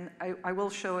 And I will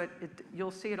show it.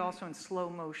 You'll see it also in slow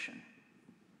motion.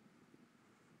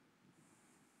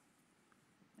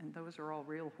 And those are all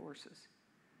real horses.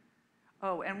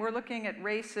 Oh, and we're looking at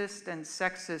racist and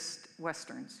sexist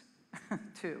Westerns,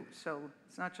 too. So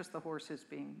it's not just the horses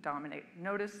being dominated.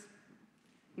 Notice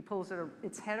he pulls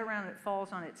its head around and it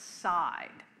falls on its side.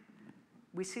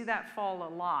 We see that fall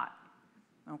a lot,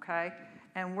 okay?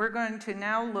 And we're going to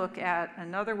now look at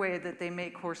another way that they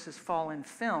make horses fall in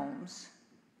films,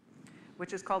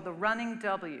 which is called the running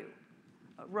W.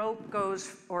 A rope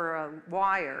goes, or a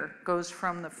wire goes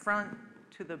from the front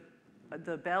to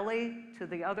the belly to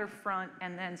the other front,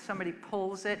 and then somebody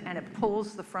pulls it, and it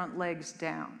pulls the front legs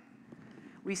down.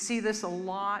 We see this a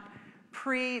lot.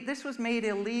 This was made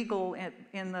illegal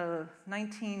in the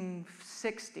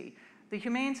 1960s. The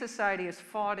Humane Society has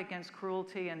fought against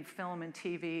cruelty in film and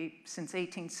TV since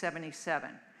 1877.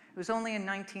 It was only in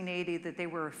 1980 that they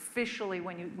were officially,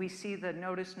 when we see the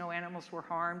notice no animals were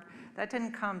harmed, that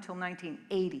didn't come till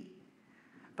 1980.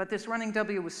 But this running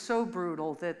W was so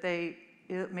brutal that they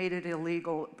made it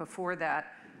illegal before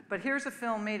that. But here's a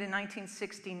film made in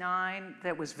 1969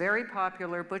 that was very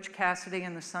popular, Butch Cassidy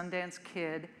and the Sundance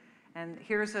Kid. And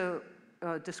here's a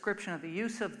description of the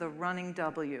use of the running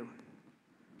W.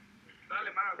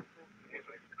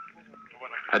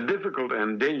 A difficult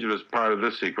and dangerous part of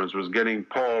this sequence was getting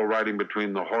Paul riding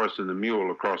between the horse and the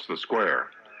mule across the square.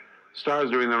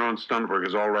 Stars doing their own stunt work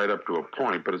is all right up to a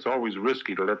point, but it's always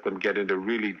risky to let them get into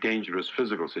really dangerous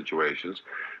physical situations,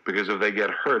 because if they get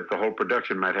hurt, the whole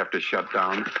production might have to shut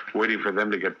down, waiting for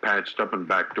them to get patched up and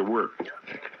back to work.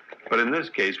 But in this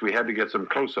case, we had to get some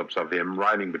close-ups of him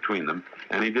riding between them,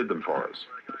 and he did them for us.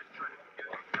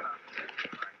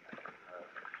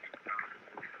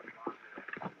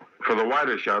 For the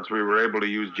wider shots, we were able to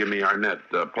use Jimmy Arnett,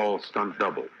 Paul's stunt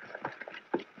double.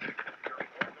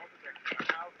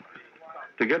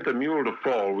 To get the mule to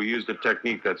fall, we used a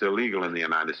technique that's illegal in the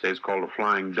United States called a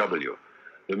flying W.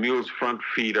 The mule's front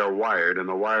feet are wired, and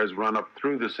the wires run up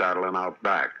through the saddle and out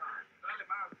back.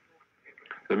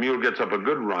 The mule gets up a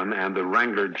good run, and the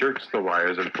wrangler jerks the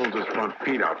wires and pulls his front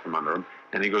feet out from under him,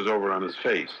 and he goes over on his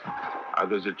face.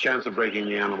 There's a chance of breaking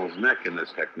the animal's neck in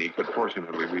this technique, but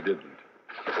fortunately we didn't.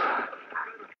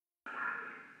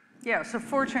 Yeah, so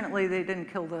fortunately they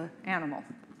didn't kill the animal.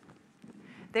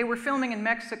 They were filming in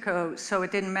Mexico, so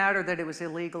it didn't matter that it was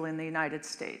illegal in the United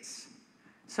States.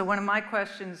 So one of my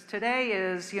questions today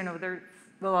is, you know,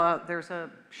 there's a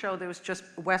show that was just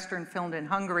Western filmed in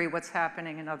Hungary, what's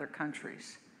happening in other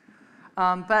countries.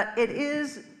 But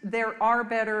there are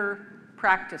better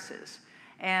practices.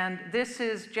 And this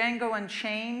is Django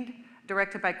Unchained,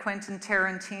 directed by Quentin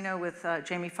Tarantino with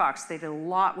Jamie Foxx. They did a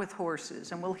lot with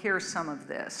horses, and we'll hear some of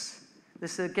this.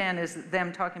 This, again, is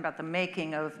them talking about the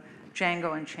making of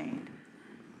Django Unchained.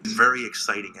 Very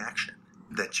exciting action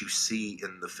that you see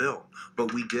in the film,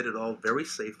 but we did it all very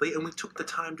safely, and we took the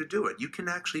time to do it. You can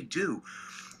actually do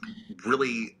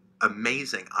really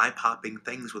amazing, eye-popping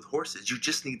things with horses. You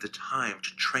just need the time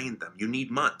to train them. You need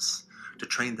months to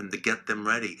train them, to get them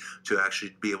ready to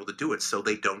actually be able to do it so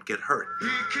they don't get hurt. He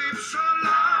keeps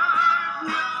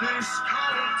alive with his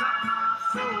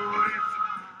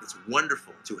It's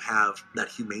wonderful to have that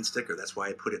humane sticker. That's why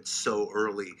I put it so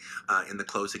early in the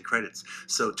closing credits.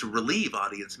 So to relieve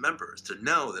audience members, to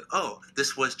know that, oh,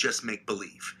 this was just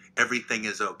make-believe. Everything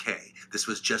is okay. This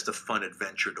was just a fun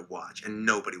adventure to watch, and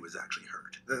nobody was actually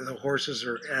hurt. The horses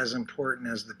are as important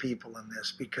as the people in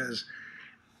this because,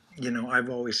 you know, I've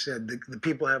always said the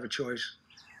people have a choice.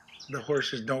 The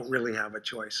horses don't really have a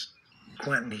choice.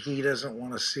 Quentin, he doesn't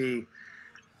want to see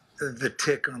the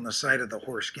tick on the side of the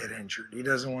horse get injured. He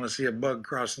doesn't want to see a bug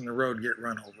crossing the road get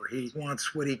run over. He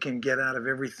wants what he can get out of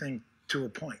everything to a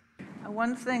point.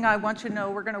 One thing I want you to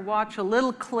know, we're going to watch a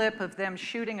little clip of them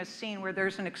shooting a scene where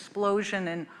there's an explosion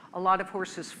and a lot of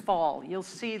horses fall. You'll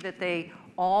see that they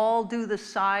all do the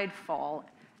side fall,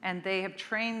 and they have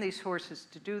trained these horses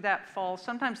to do that fall.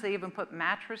 Sometimes they even put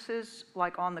mattresses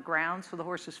like on the ground so the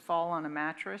horses fall on a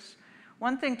mattress.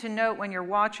 One thing to note when you're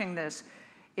watching this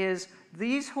is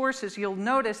these horses, you'll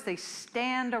notice they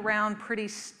stand around pretty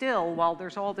still while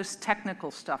there's all this technical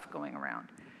stuff going around.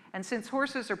 And since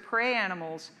horses are prey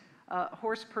animals, a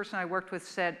horse person I worked with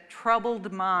said,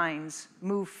 troubled minds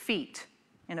move feet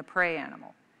in a prey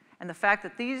animal. And the fact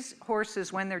that these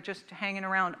horses, when they're just hanging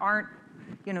around, aren't,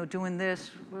 you know, doing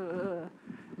this,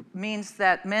 means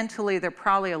that mentally they're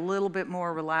probably a little bit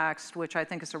more relaxed, which I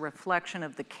think is a reflection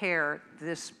of the care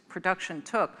this production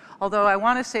took. Although I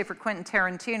want to say for Quentin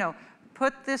Tarantino,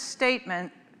 put this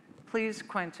statement, please,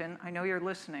 Quentin, I know you're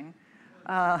listening,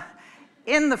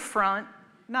 in the front,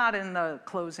 not in the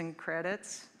closing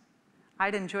credits.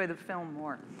 I'd enjoy the film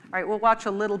more. All right, we'll watch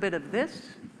a little bit of this.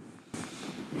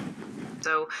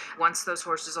 So once those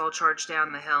horses all charge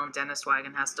down the hill, Dennis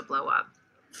Wagon has to blow up.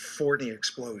 For the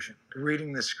explosion.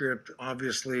 Reading the script,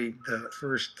 obviously the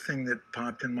first thing that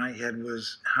popped in my head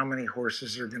was how many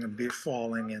horses are going to be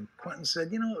falling. And Quentin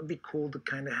said, you know, it would be cool to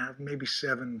kind of have maybe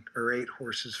 7 or 8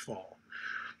 horses fall.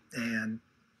 And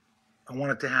I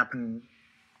want it to happen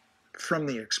from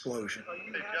the explosion.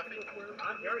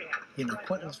 You know,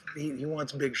 Quentin, he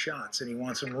wants big shots and he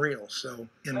wants them real. So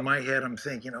in my head, I'm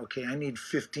thinking, okay, I need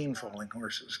 15 falling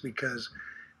horses because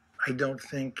I don't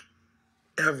think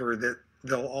ever that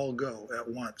they'll all go at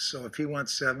once. So if he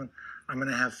wants 7, I'm going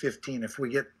to have 15. If we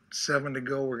get 7 to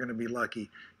go, we're going to be lucky.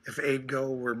 If 8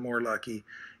 go, we're more lucky.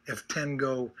 If 10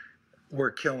 go, we're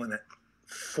killing it.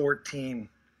 14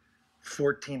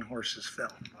 horses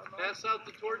fell. Pass out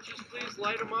the torches, please.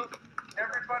 Light them up.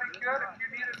 Everybody good? If you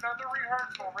need another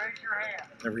rehearsal, raise your hand.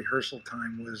 The rehearsal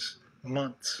time was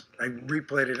months. I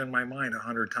replayed it in my mind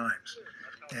 100 times.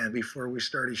 And before we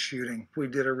started shooting, we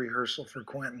did a rehearsal for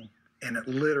Quentin. And it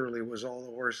literally was all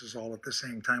the horses all at the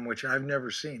same time, which I've never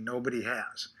seen. Nobody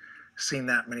has seen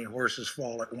that many horses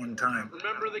fall at one time.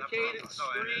 Remember the cadence,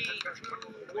 3,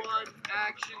 2, 1,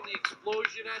 action, the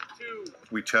explosion at 2.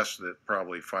 We tested it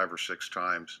probably 5 or 6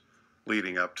 times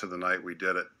leading up to the night we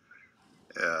did it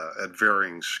at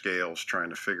varying scales, trying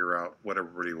to figure out what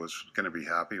everybody was going to be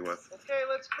happy with. Okay,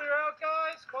 let's clear out,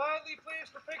 guys. Quietly, please,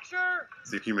 for picture.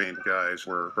 The humane guys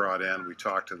were brought in. We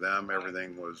talked to them.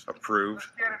 Everything was approved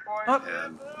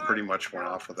and pretty much went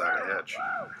off without a hitch.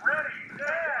 Ready,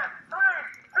 set, 3,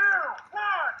 2, 1,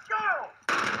 go!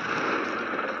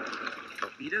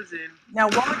 Torpedoes in. Now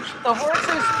watch, the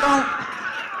horses don't,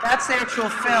 that's the actual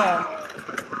film.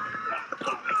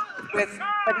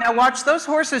 But now watch, those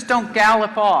horses don't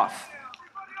gallop off.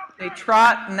 They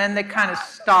trot and then they kind of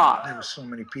stop. There were so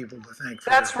many people to thank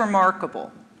for That's that.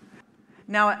 remarkable.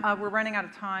 Now, we're running out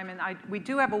of time, and we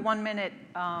do have a 1 minute,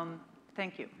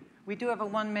 thank you. We do have a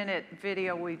 1 minute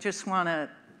video. We just want to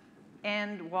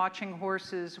end watching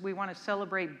horses. We want to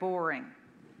celebrate boring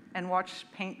and watch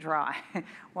paint dry,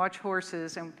 watch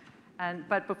horses.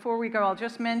 But before we go, I'll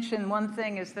just mention one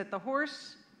thing is that the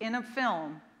horse in a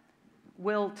film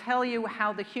will tell you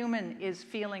how the human is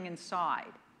feeling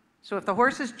inside. So if the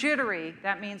horse is jittery,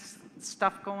 that means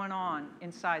stuff going on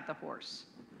inside the horse.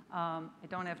 I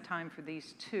don't have time for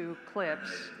these two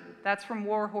clips. That's from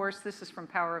War Horse. This is from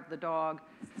Power of the Dog.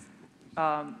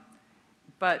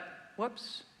 But,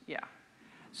 whoops, yeah.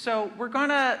 So we're going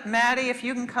to, Maddy, if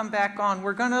you can come back on,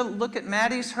 we're going to look at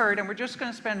Maddy's herd, and we're just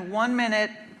going to spend 1 minute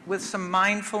with some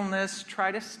mindfulness,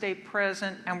 try to stay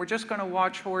present, and we're just going to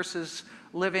watch horses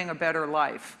living a better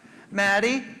life.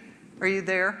 Maddy, are you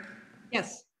there?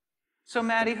 Yes. So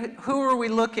Maddy, who are we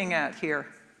looking at here?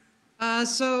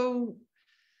 So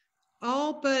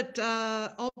all but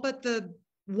the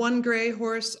one gray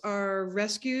horse are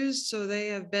rescues. So they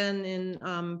have been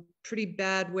in pretty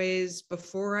bad ways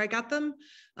before I got them.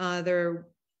 They're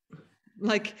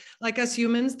like us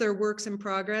humans, they're works in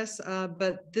progress.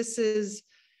 But this is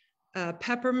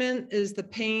Peppermint is the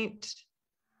paint.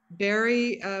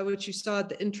 Barry, which you saw at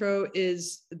the intro,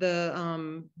 is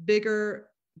the bigger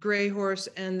gray horse,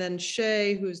 and then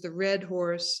Shay, who's the red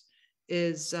horse,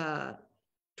 is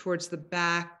towards the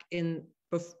back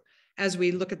as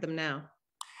we look at them now.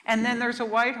 And then there's a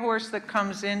white horse that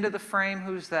comes into the frame.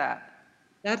 Who's that?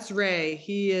 That's Ray.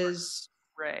 He is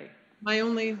Ray. My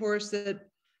only horse that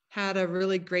had a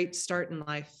really great start in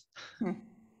life. All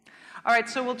right,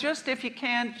 so we'll just, if you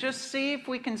can, just see if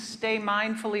we can stay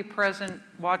mindfully present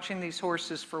watching these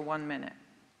horses for 1 minute.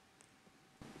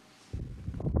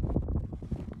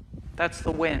 That's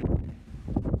the wind.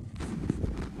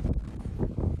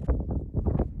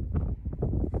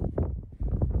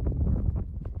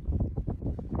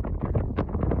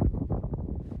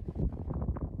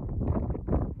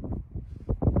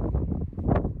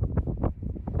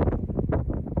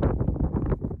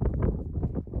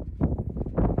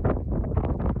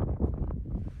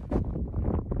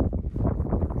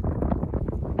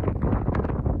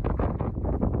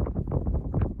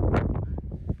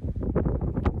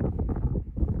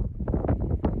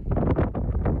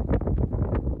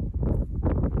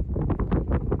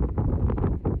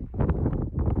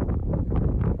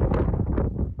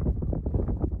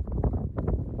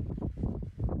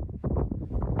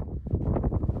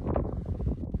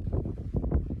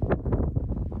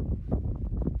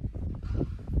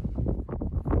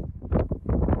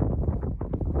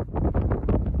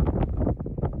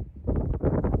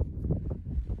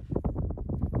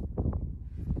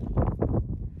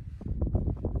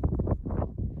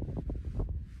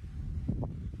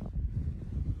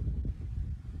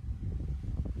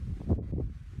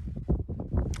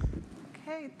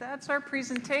 Okay, that's our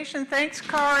presentation. Thanks,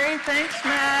 Kari. Thanks,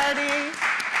 Maddy.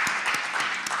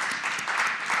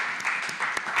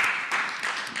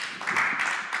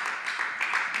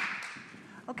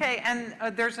 Okay, and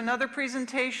there's another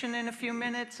presentation in a few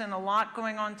minutes and a lot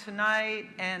going on tonight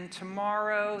and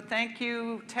tomorrow. Thank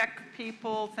you, tech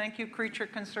people. Thank you, Creature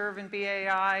Conserve and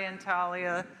BAI and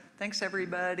Talia. Thanks,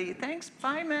 everybody. Thanks.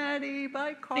 Bye, Maddy.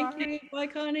 Bye, Kari. Thank you. Bye,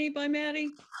 Connie. Bye, Maddy.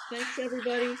 Thanks,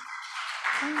 everybody.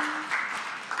 Bye.